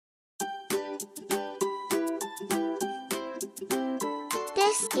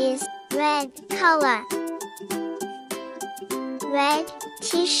is red color. Red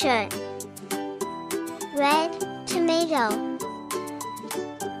t-shirt. Red tomato.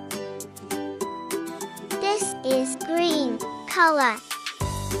 This is green color.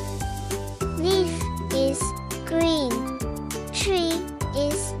 Leaf is green. Tree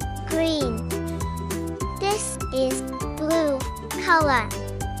is green. This is blue color.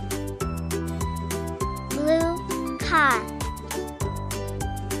 Blue car.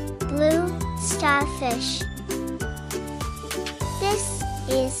 Blue starfish. This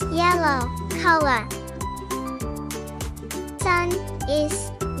is yellow color. Sun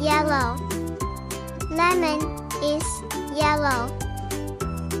is yellow. Lemon is yellow.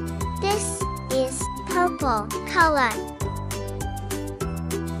 This is purple color.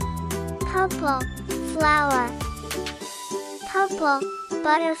 Purple flower. Purple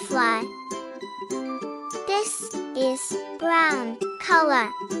butterfly. This is brown color.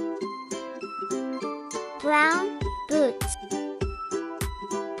 Brown boots.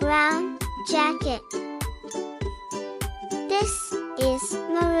 Brown jacket. This is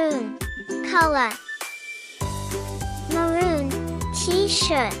maroon color. Maroon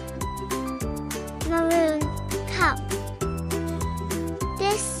t-shirt. Maroon cup.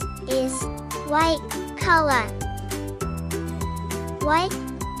 This is white color. White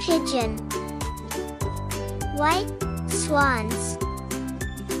pigeon. White swans.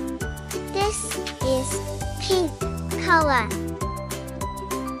 This is pink color.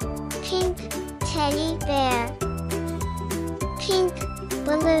 Pink teddy bear. Pink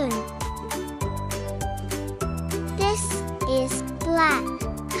balloon. This is black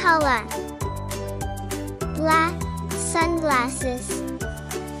color. Black sunglasses.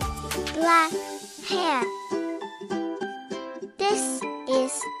 Black hair. This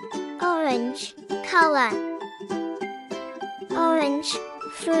is orange color. Orange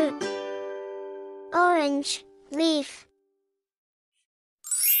fruit. Orange leaf.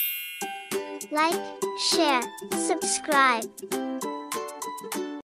 Like, share, subscribe.